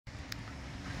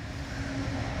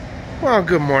Well,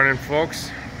 good morning, folks.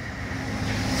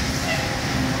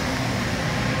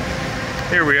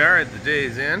 Here we are at the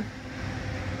day's end.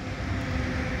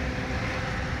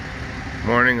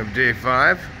 Morning of day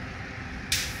 5.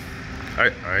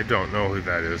 I don't know who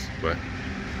that is, but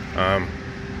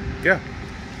yeah.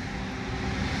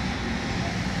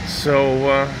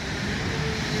 So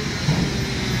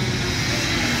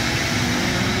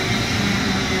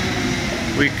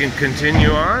we can continue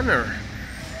on, or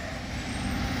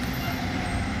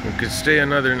we could stay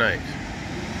another night.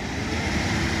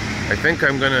 I think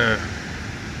I'm gonna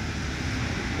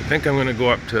go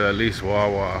up to at least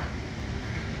Wawa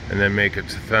and then make it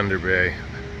to Thunder Bay.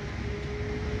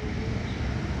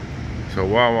 So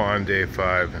Wawa on day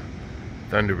 5,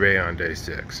 Thunder Bay on day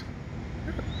 6.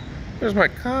 There's my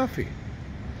coffee.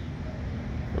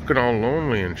 Looking all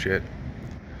lonely and shit.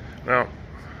 Well,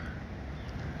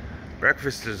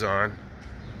 breakfast is on.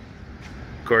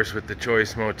 Of course, with the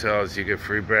choice motels, you get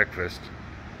free breakfast.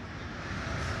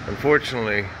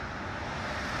 Unfortunately,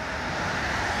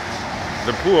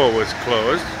 the pool was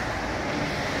closed,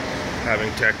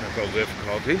 having technical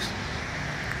difficulties.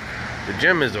 The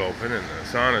gym is open and the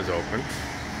sauna is open.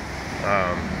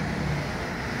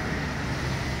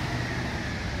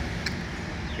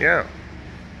 Yeah.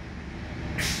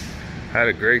 Had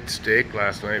a great steak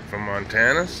last night from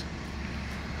Montana's.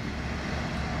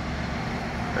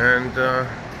 And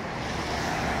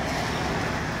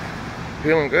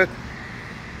feeling good.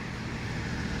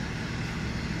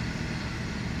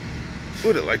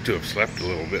 Would have liked to have slept a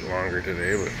little bit longer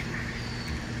today, but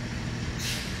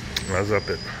I was up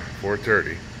at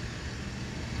 4:30.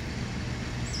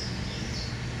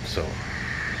 So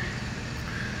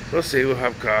we'll see. We'll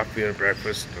have coffee and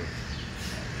breakfast. And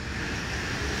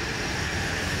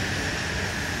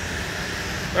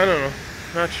I don't know.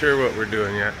 Not sure what we're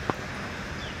doing yet.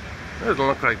 Doesn't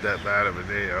look like that bad of a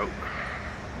day out.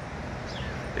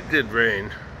 It did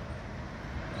rain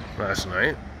last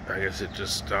night. I guess it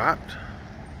just stopped.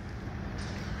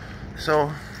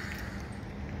 So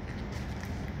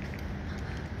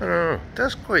I don't know.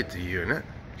 That's quite the unit.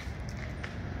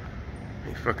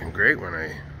 Be fucking great when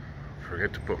I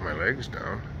forget to put my legs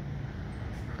down.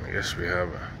 I guess we have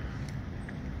a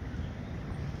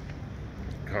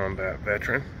combat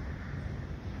veteran.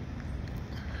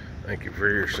 Thank you for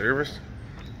your service.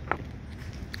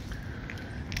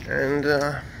 And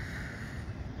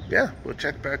yeah, we'll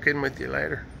check back in with you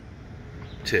later.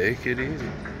 Take it easy.